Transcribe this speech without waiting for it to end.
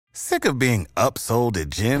Sick of being upsold at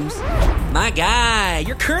gyms? My guy,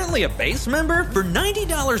 you're currently a base member? For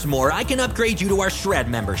 $90 more, I can upgrade you to our Shred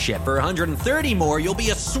membership. For $130 more, you'll be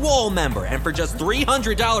a Swole member. And for just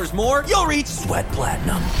 $300 more, you'll reach Sweat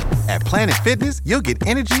Platinum. At Planet Fitness, you'll get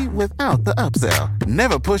energy without the upsell.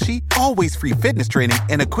 Never pushy, always free fitness training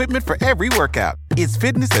and equipment for every workout. It's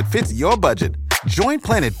fitness that fits your budget. Join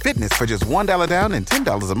Planet Fitness for just $1 down and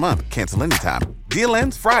 $10 a month. Cancel anytime. Deal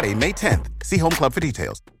ends Friday, May 10th. See Home Club for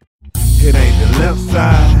details. It ain't the left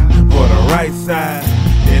side or the right side,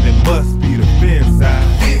 and it must be the fin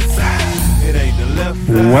side. It ain't the left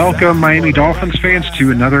side. Welcome, Miami Dolphins fans,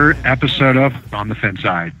 to another episode of On the Fin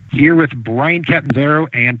Side. Here with Brian Catanzaro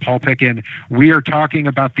and Paul Pickin, we are talking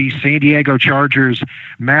about the San Diego Chargers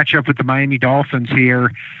matchup with the Miami Dolphins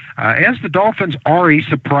here. As the Dolphins are a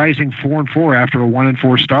surprising 4-4 after a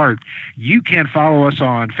 1-4 start, you can follow us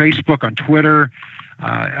on Facebook, on Twitter,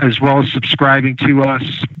 as well as subscribing to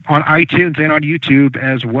us on iTunes and on YouTube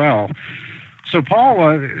as well. So,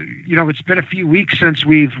 Paul, it's been a few weeks since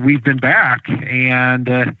we've been back,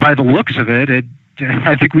 and by the looks of it,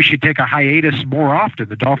 I think we should take a hiatus more often.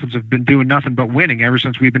 The Dolphins have been doing nothing but winning ever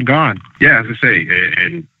since we've been gone. Yeah, as I say,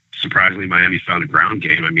 and surprisingly, Miami found a ground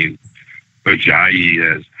game. I mean, Ajayi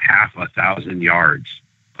has 1,000 yards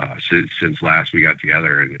since last we got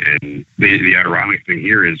together, and the ironic thing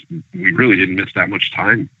here is we really didn't miss that much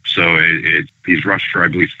time. So he's rushed for, I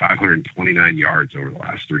believe, 529 yards over the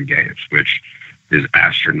last 3 games, which is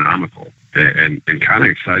astronomical and kind of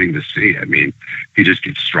exciting to see. I mean, he just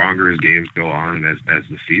gets stronger as games go on, and as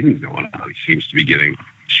the season's going on, he seems to be getting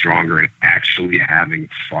stronger and actually having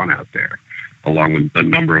fun out there, along with a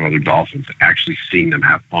number of other Dolphins. Actually seeing them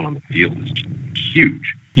have fun on the field is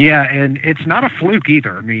huge. Yeah, and it's not a fluke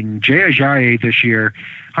either. I mean, Jay Ajayi this year,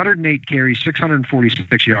 108 carries,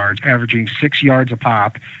 646 yards, averaging 6 yards a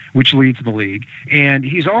pop, which leads the league. And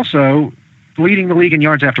he's also leading the league in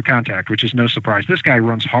yards after contact, which is no surprise. This guy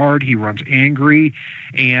runs hard, he runs angry,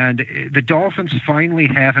 and the Dolphins finally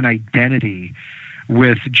have an identity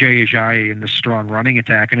with Jay Ajayi in the strong running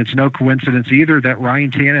attack. And it's no coincidence either that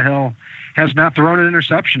Ryan Tannehill has not thrown an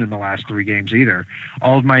interception in the last 3 games either.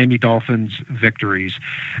 All of Miami Dolphins victories.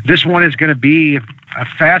 This one is going to be a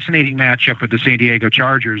fascinating matchup with the San Diego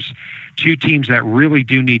Chargers, 2 teams that really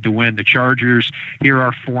do need to win. The Chargers here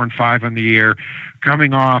are 4-5 on the year,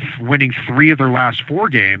 coming off winning 3 of their last 4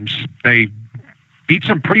 games. They beat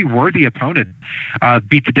some pretty worthy opponent,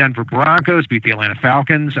 beat the Denver Broncos, beat the Atlanta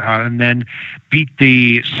Falcons, and then beat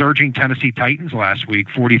the surging Tennessee Titans last week,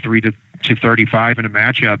 43-35 in a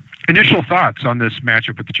matchup. Initial thoughts on this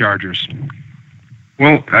matchup with the Chargers?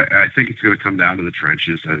 Well, I think it's going to come down to the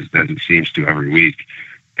trenches, as it seems to every week.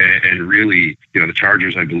 And really, the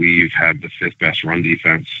Chargers, I believe, have the 5th best run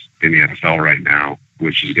defense in the NFL right now,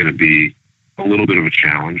 which is going to be a little bit of a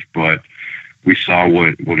challenge, but we saw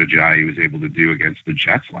what Ajayi was able to do against the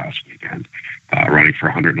Jets last weekend, running for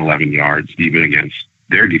 111 yards, even against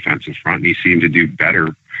their defensive front. And he seemed to do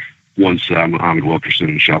better once Muhammad Wilkerson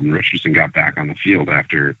and Sheldon Richardson got back on the field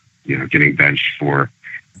after getting benched for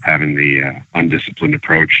having the undisciplined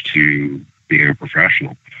approach to being a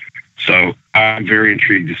professional. So I'm very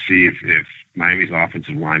intrigued to see if Miami's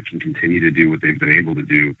offensive line can continue to do what they've been able to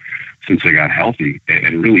do since they got healthy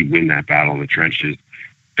and really win that battle in the trenches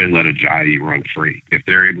and let Ajayi run free. If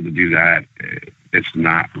they're able to do that, it's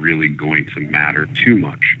not really going to matter too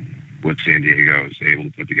much what San Diego is able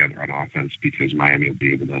to put together on offense, because Miami will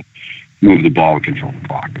be able to move the ball and control the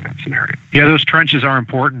clock in that scenario. Yeah, those trenches are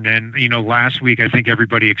important. And, last week I think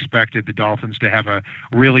everybody expected the Dolphins to have a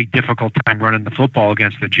really difficult time running the football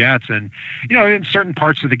against the Jets. And, in certain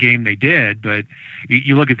parts of the game they did, but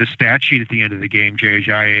you look at the stat sheet at the end of the game, Jay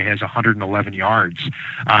Ajayi has 111 yards,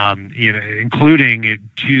 including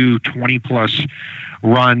 2 20-plus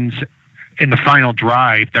runs in the final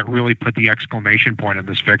drive that really put the exclamation point on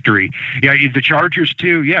this victory. Yeah, the Chargers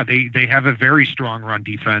too. Yeah, they have a very strong run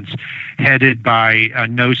defense headed by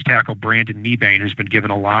nose tackle Brandon Mebane, who's been giving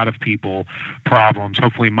a lot of people problems.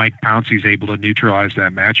 Hopefully Mike Pouncey is able to neutralize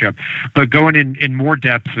that matchup. But going in more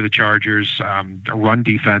depth for the Chargers, run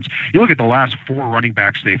defense, you look at the last 4 running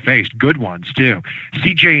backs they faced, good ones too.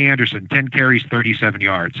 C.J. Anderson, 10 carries, 37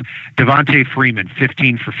 yards. Devontae Freeman,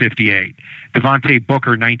 15 for 58. Devontae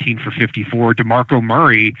Booker, 19 for 54. DeMarco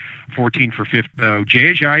Murray, 14 for 50.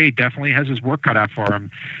 Jay Ajayi definitely has his work cut out for him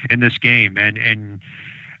in this game. And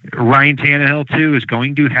Ryan Tannehill, too, is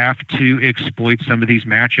going to have to exploit some of these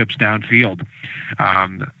matchups downfield.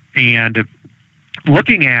 And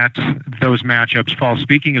Looking at those matchups, Paul,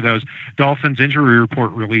 speaking of those, Dolphins injury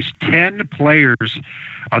report released 10 players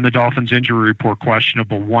on the Dolphins injury report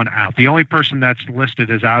questionable, 1 out. The only person that's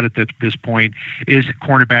listed as out at this point is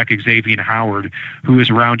cornerback Xavier Howard, who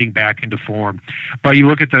is rounding back into form. But you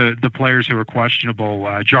look at the players who are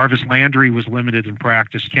questionable. Jarvis Landry was limited in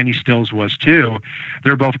practice. Kenny Stills was too.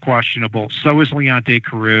 They're both questionable. So is Leonte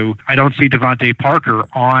Carew. I don't see Devontae Parker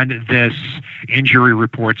on this injury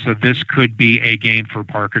report, so this could be a game for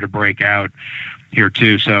Parker to break out here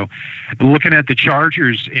too. So looking at the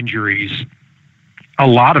Chargers injuries, a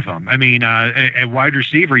lot of them. I mean, at wide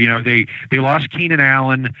receiver, they lost Keenan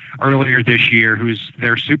Allen earlier this year, who's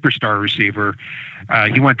their superstar receiver.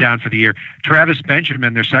 He went down for the year. Travis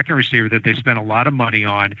Benjamin, their second receiver that they spent a lot of money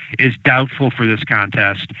on, is doubtful for this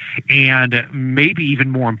contest. And maybe even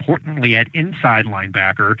more importantly, at inside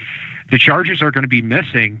linebacker, the Chargers are going to be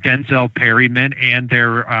missing Denzel Perryman and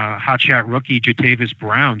their hotshot rookie, Jatavis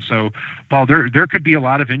Brown. So, Paul, there could be a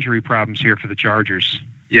lot of injury problems here for the Chargers.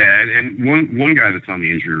 Yeah, and one guy that's on the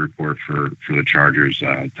injury report for the Chargers,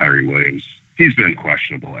 Tyree Williams, he's been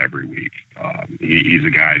questionable every week. He's a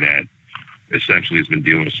guy that essentially has been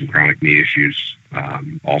dealing with some chronic knee issues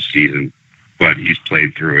all season, but he's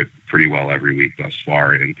played through it pretty well every week thus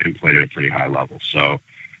far and played at a pretty high level. So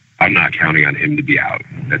I'm not counting on him to be out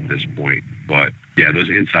at this point. But, yeah, those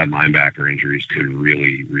inside linebacker injuries could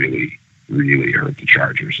really, really, really hurt the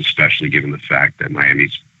Chargers, especially given the fact that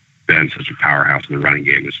Miami's been such a powerhouse in the running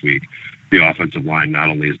game this week. The offensive line not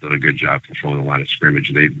only has done a good job controlling the line of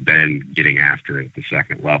scrimmage, they've been getting after it at the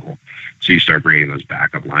second level. So you start bringing those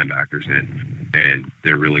backup linebackers in, and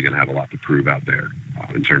they're really going to have a lot to prove out there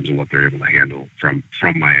in terms of what they're able to handle from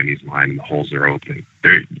Miami's line and the holes they're opening.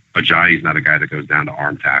 Ajayi's not a guy that goes down to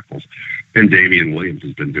arm tackles. And Damian Williams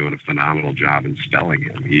has been doing a phenomenal job in spelling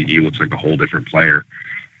him. He looks like a whole different player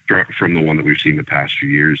from the one that we've seen the past few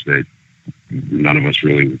years that none of us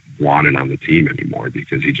really wanted on the team anymore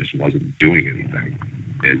because he just wasn't doing anything.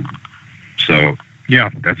 And so, yeah,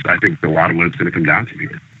 that's, I think, a lot of what it's going to come down to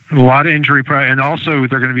here. A lot of injury, and also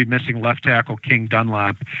they're going to be missing left tackle King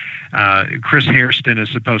Dunlap. Chris Hairston is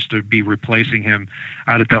supposed to be replacing him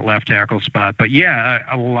out at that left tackle spot. But yeah,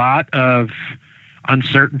 a lot of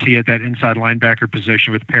uncertainty at that inside linebacker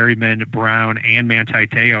position with Perryman, Brown, and Manti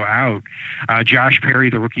Te'o out. Josh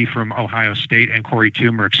Perry, the rookie from Ohio State, and Corey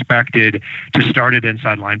Toomer expected to start at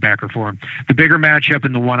inside linebacker for him. The bigger matchup,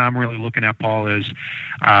 and the one I'm really looking at, Paul, is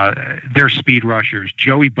their speed rushers.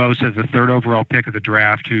 Joey Bosa, the 3rd overall pick of the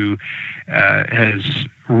draft, who has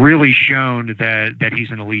really shown that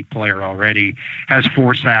he's an elite player already, has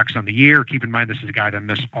 4 sacks on the year. Keep in mind, this is a guy that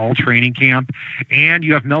missed all training camp. And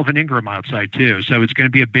you have Melvin Ingram outside, too. So it's going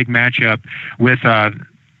to be a big matchup with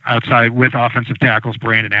outside with offensive tackles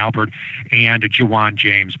Brandon Albert and Jawan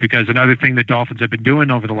James, because another thing that Dolphins have been doing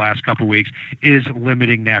over the last couple of weeks is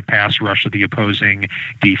limiting that pass rush of the opposing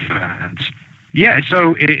defense. Yeah,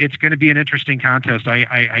 so it's going to be an interesting contest.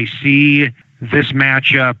 I see this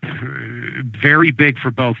matchup very big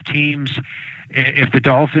for both teams. If the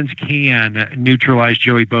Dolphins can neutralize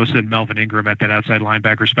Joey Bosa and Melvin Ingram at that outside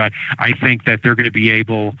linebacker spot, I think that they're going to be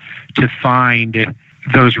able to find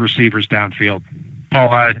those receivers downfield. Paul,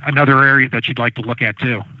 another area that you'd like to look at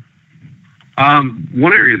too?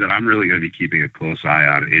 One area that I'm really going to be keeping a close eye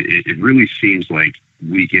on, it really seems like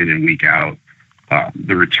week in and week out,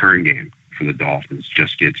 the return game for the Dolphins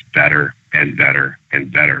just gets better and better and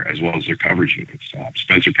better, as well as their coverage units.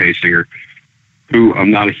 Spencer Paysinger, who I'm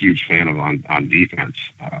not a huge fan of on defense,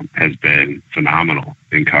 has been phenomenal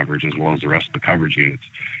in coverage, as well as the rest of the coverage units.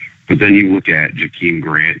 But then you look at Jakeem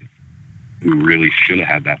Grant, who really should have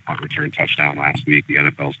had that punt return touchdown last week. The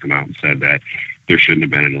NFL's come out and said that there shouldn't have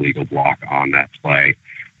been an illegal block on that play,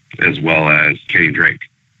 as well as Kenyon Drake.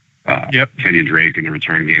 Kenyon Drake in the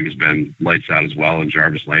return game has been lights out as well, and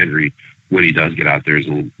Jarvis Landry, when he does get out there, is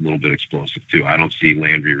a little bit explosive too. I don't see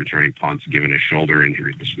Landry returning punts given his shoulder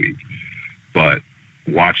injury this week. But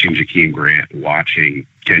watching Jakeem Grant, watching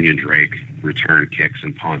Kenyon Drake return kicks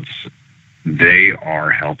and punts, they are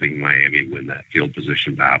helping Miami win that field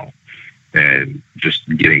position battle and just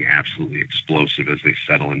getting absolutely explosive as they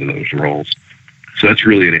settle into those roles. So that's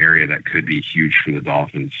really an area that could be huge for the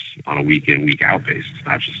Dolphins on a week-in, week-out basis,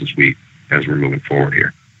 not just this week as we're moving forward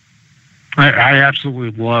here. I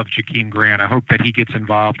absolutely love Jakeem Grant. I hope that he gets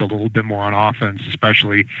involved a little bit more on offense,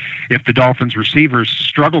 especially if the Dolphins receivers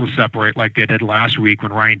struggle to separate like they did last week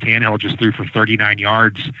when Ryan Tannehill just threw for 39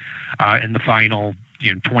 yards in the final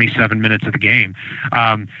 27 minutes of the game.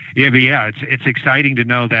 It's exciting to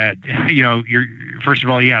know that, you're first of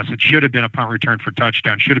all, yes, it should have been a punt return for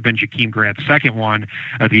touchdown, should have been Jakeem Grant's second one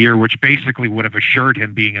of the year, which basically would have assured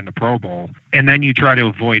him being in the Pro Bowl. And then you try to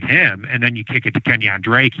avoid him, and then you kick it to Kenyon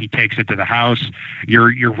Drake. He takes it to the house.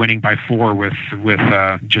 You're winning by 4 with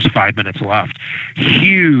just 5 minutes left.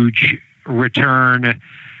 Huge return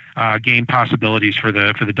game possibilities for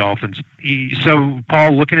the Dolphins. So,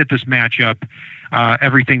 Paul, looking at this matchup,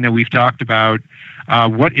 everything that we've talked about,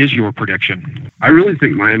 what is your prediction? I really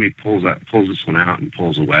think Miami pulls this one out and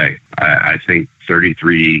pulls away. I think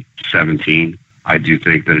 33-17. I do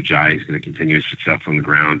think that Ajayi is going to continue his success on the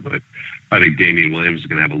ground, but I think Damian Williams is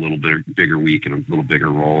going to have a little bit bigger week and a little bigger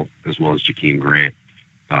role, as well as Jakeem Grant.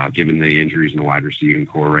 Given the injuries in the wide receiving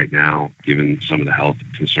core right now, given some of the health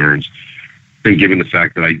concerns, and given the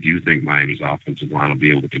fact that I do think Miami's offensive line will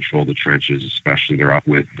be able to control the trenches, especially they're up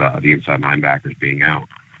with the inside linebackers being out,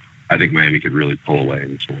 I think Miami could really pull away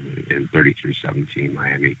in this one in 33-17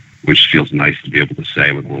 Miami, which feels nice to be able to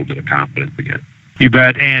say with a little bit of confidence again. You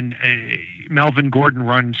bet. And Melvin Gordon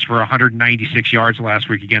runs for 196 yards last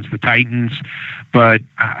week against the Titans, but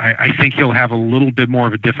I think he'll have a little bit more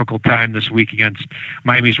of a difficult time this week against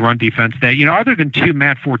Miami's run defense that, other than 2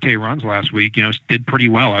 Matt Forte runs last week, did pretty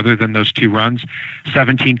well. Other than those 2 runs,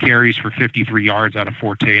 17 carries for 53 yards out of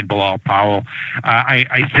Forte and Bilal Powell.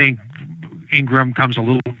 I think Gordon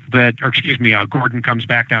comes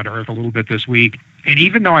back down to earth a little bit this week. And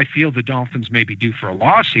even though I feel the Dolphins may be due for a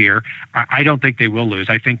loss here, I don't think they will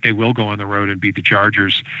lose. I think they will go on the road and beat the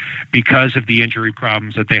Chargers because of the injury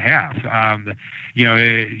problems that they have.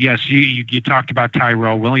 Yes, you talked about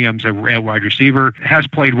Tyrell Williams at wide receiver, has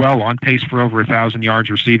played well, on pace for over 1,000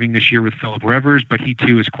 yards receiving this year with Phillip Rivers, but he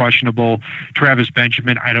too is questionable. Travis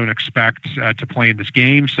Benjamin, I don't expect to play in this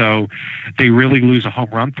game, so they really lose a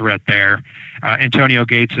home run threat there. Antonio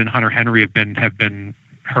Gates and Hunter Henry have been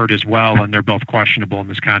hurt as well, and they're both questionable in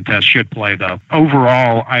this contest. Should play, though.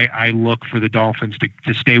 Overall, I look for the Dolphins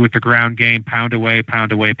to stay with the ground game, pound away,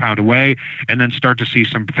 and then start to see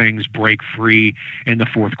some things break free in the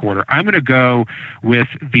fourth quarter. I'm going to go with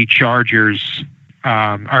the Chargers,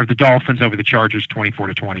 or the Dolphins over the Chargers,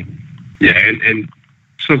 24-20. Yeah, and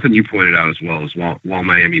something you pointed out as well is while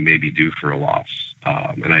Miami may be due for a loss,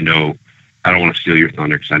 and I don't want to steal your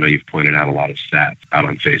thunder because I know you've pointed out a lot of stats out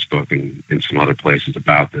on Facebook and some other places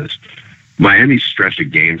about this. Miami's stretch of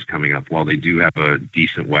games coming up, while they do have a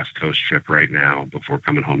decent West Coast trip right now before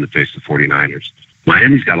coming home to face the 49ers,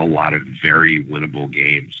 Miami's got a lot of very winnable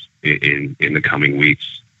games in the coming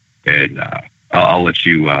weeks. And I'll let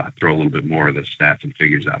you throw a little bit more of the stats and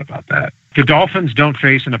figures out about that. The Dolphins don't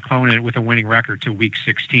face an opponent with a winning record till Week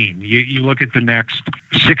 16. You look at the next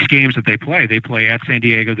 6 games that they play. They play at San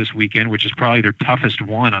Diego this weekend, which is probably their toughest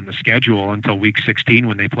one on the schedule until Week 16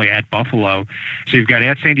 when they play at Buffalo. So you've got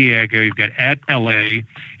at San Diego, you've got at L.A.,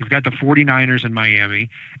 you've got the 49ers in Miami,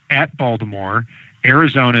 at Baltimore,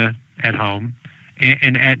 Arizona at home,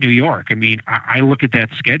 and at New York. I mean, I look at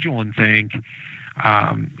that schedule and think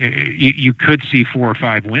you could see 4 or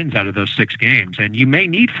 5 wins out of those 6 games, and you may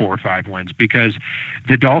need 4 or 5 wins because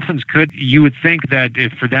the Dolphins you would think that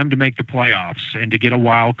if for them to make the playoffs and to get a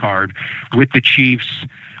wild card with the Chiefs,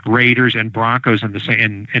 Raiders, and Broncos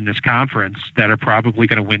in this conference that are probably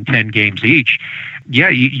going to win 10 games each,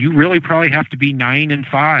 you really probably have to be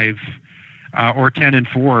 9-5 or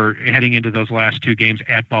 10-4 heading into those last 2 games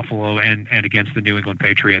at Buffalo and against the New England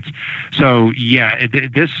Patriots. So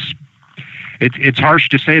It's harsh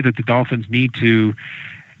to say that the Dolphins need to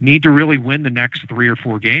really win the next 3 or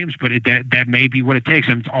 4 games, but that may be what it takes.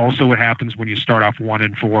 And it's also what happens when you start off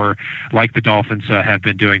 1-4, like the Dolphins have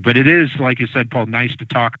been doing. But it is, like you said, Paul, nice to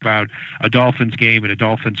talk about a Dolphins game and a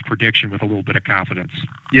Dolphins prediction with a little bit of confidence.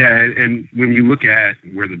 Yeah, and when you look at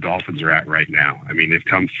where the Dolphins are at right now, I mean, they've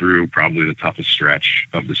come through probably the toughest stretch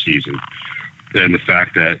of the season. And the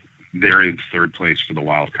fact that they're in 3rd place for the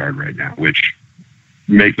wild card right now, which,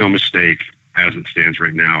 make no mistake, as it stands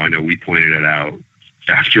right now, I know we pointed it out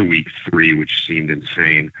after Week 3, which seemed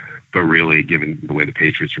insane, but really, given the way the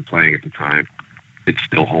Patriots were playing at the time, it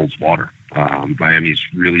still holds water. Miami's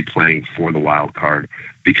really playing for the wild card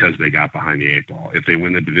because they got behind the 8 ball. If they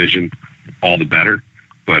win the division, all the better,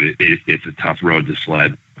 but it's a tough road to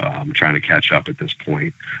sled trying to catch up at this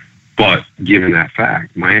point. But given that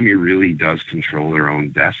fact, Miami really does control their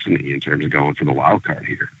own destiny in terms of going for the wild card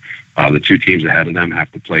here. The 2 teams ahead of them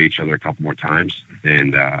have to play each other a couple more times,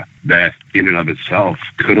 and that in and of itself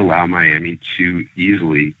could allow Miami to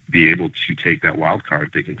easily be able to take that wild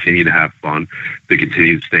card. They continue to have fun, they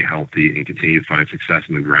continue to stay healthy, and continue to find success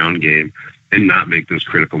in the ground game, and not make those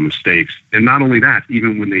critical mistakes. And not only that,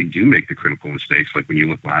 even when they do make the critical mistakes, like when you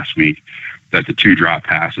look last week, that the 2 drop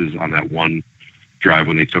passes on that one drive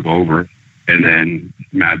when they took over, and then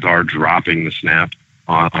Madar dropping the snap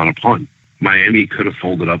on a punt. Miami could have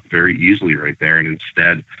folded up very easily right there, and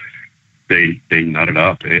instead they nutted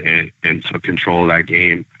up and took control of that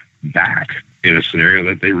game back in a scenario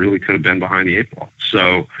that they really could have been behind the 8 ball.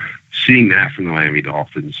 So seeing that from the Miami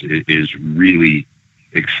Dolphins is really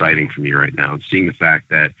exciting for me right now. And seeing the fact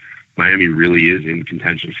that Miami really is in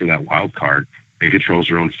contention for that wild card and controls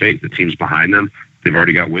their own fate. The teams behind them, they've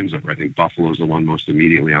already got wins over. I think Buffalo's the one most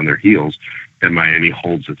immediately on their heels, and Miami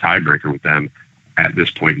holds the tiebreaker with them at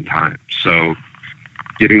this point in time. So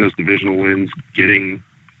getting those divisional wins, getting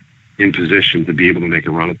in position to be able to make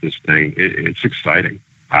a run at this thing, it's exciting.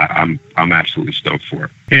 I'm absolutely stoked for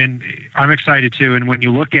it. And I'm excited too. And when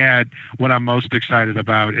you look at what I'm most excited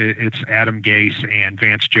about, it's Adam Gase and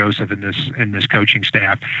Vance Joseph in this coaching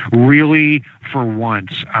staff. Really, for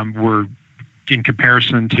once, we're in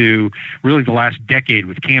comparison to really the last decade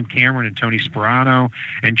with Cam Cameron and Tony Sperano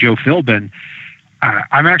and Joe Philbin.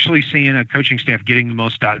 I'm actually seeing a coaching staff getting the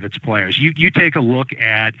most out of its players. You take a look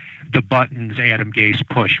at the buttons Adam Gase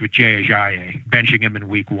pushed with Jay Ajayi, benching him in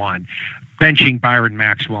week 1, benching Byron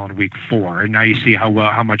Maxwell in week 4, and now you see how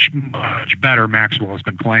much better Maxwell has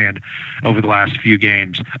been playing over the last few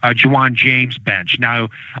games. Juwan James bench. Now,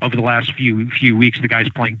 over the last few weeks, the guy's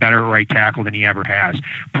playing better at right tackle than he ever has.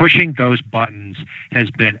 Pushing those buttons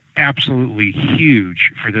has been absolutely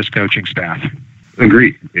huge for this coaching staff.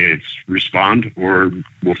 Agree. It's respond or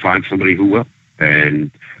we'll find somebody who will.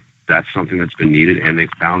 And that's something that's been needed, and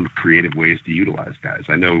they've found creative ways to utilize guys.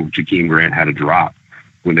 I know Jakeem Grant had a drop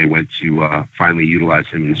when they went to finally utilize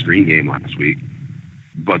him in the screen game last week.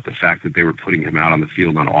 But the fact that they were putting him out on the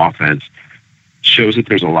field on offense shows that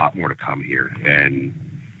there's a lot more to come here, and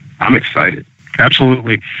I'm excited.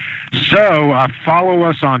 Absolutely. So follow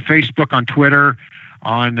us on Facebook, on Twitter,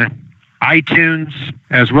 on iTunes,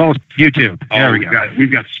 as well as YouTube.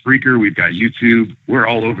 We've got Spreaker, we've got YouTube. We're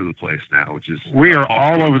all over the place now, which is we are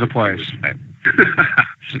all over the place.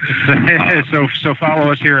 So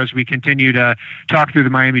follow us here as we continue to talk through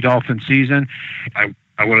the Miami Dolphins season.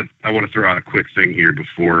 I want to throw out a quick thing here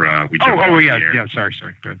before we jump off the air. Yeah. Sorry.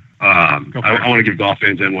 Good. I want to give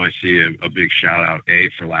Dolphins NYC a big shout out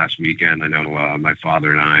for last weekend. I know my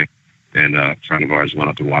father and I and a friend of ours went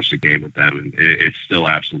up and watched the game with them, and it's still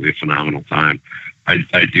absolutely a phenomenal time.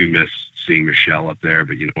 I do miss seeing Michelle up there,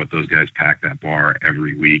 but you know what? Those guys pack that bar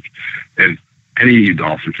every week. And any of you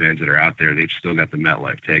Dolphin fans that are out there, they've still got the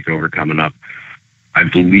MetLife takeover coming up. I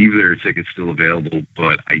believe there are tickets still available,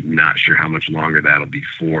 but I'm not sure how much longer that'll be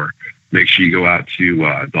for. Make sure you go out to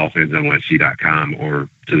DolphinsNYC.com or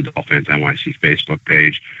to the Dolphins NYC Facebook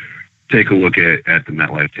page. Take a look at the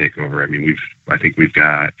MetLife takeover. I mean, I think we've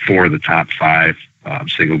got 4 of the top 5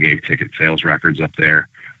 single game ticket sales records up there.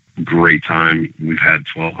 Great time. We've had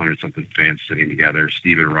 1,200 something fans sitting together.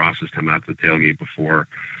 Stephen Ross has come out to the tailgate before.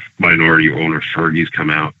 Minority owner Fergie's come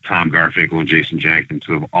out. Tom Garfinkel and Jason Jenkins,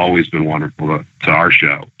 who have always been wonderful to our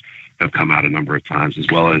show, have come out a number of times, as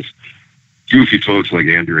well as goofy folks like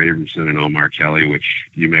Andrew Abramson and Omar Kelly, which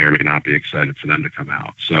you may or may not be excited for them to come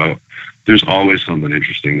out. So there's always something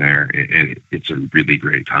interesting there, and it's a really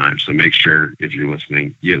great time. So make sure, if you're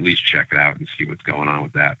listening, you at least check it out and see what's going on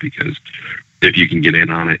with that, because if you can get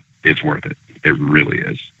in on it, it's worth it. It really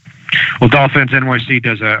is. Well, Dolphins NYC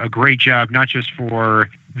does a great job, not just for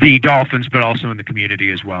the Dolphins, but also in the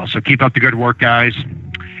community as well. So keep up the good work, guys.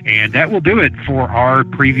 And that will do it for our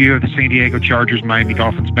preview of the San Diego Chargers-Miami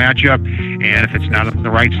Dolphins matchup. And if it's not on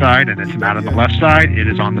the right side and it's not on the left side, it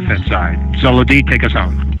is on the fence side. So, Lodi, take us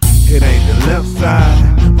home. It ain't the left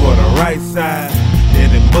side or the right side,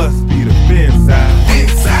 then it must be the fence side.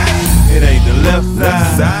 Inside. It ain't the left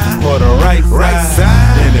side or the right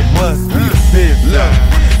side, then it must be the fence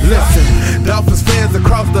side. Listen, Dolphins fans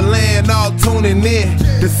across the land all tuning in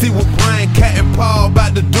to see what Brian, Cat, and Paul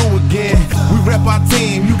about to do again. We rep our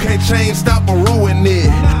team, you can't change, stop, or ruin it.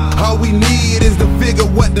 All we need is to figure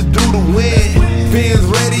what to do to win. Fans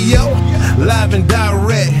Radio, live and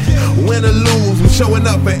direct. Win or lose, we showing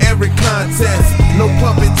up for every contest. No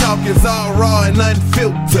puppet talk, it's all raw and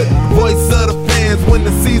unfiltered. Voice of the fans when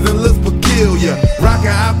the season looks peculiar. Rockin'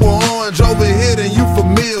 aqua orange over here, then you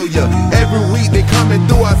familiar. Every week they coming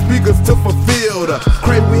through our speakers to fulfill the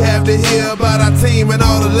crave we have to hear about our team and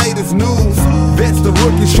all the latest news. Vets the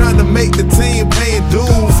rookies trying to make the team paying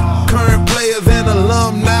dues. Current players and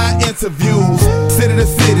alumni interviews. City to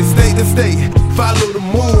city, state to state, follow the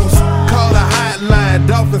moves. Call the hotline,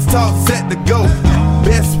 Dolphins talk set to go.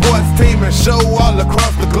 Best sports team and show all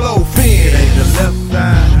across the globe. It ain't the left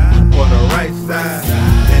side or the right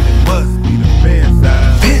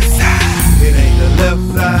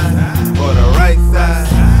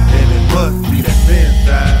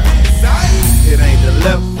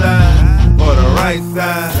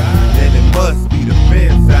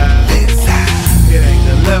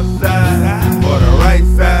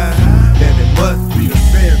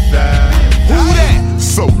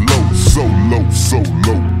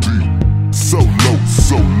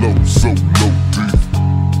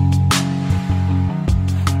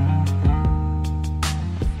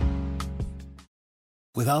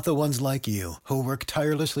Without the ones like you, who work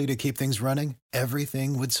tirelessly to keep things running,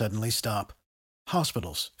 everything would suddenly stop.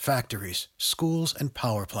 Hospitals, factories, schools, and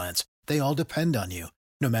power plants, they all depend on you.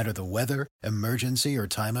 No matter the weather, emergency, or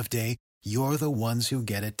time of day, you're the ones who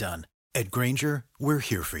get it done. At Grainger, we're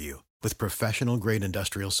here for you with professional-grade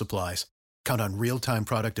industrial supplies. Count on real-time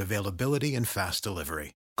product availability and fast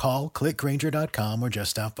delivery. Call, click Grainger.com, or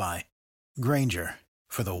just stop by. Grainger,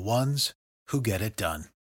 for the ones who get it done.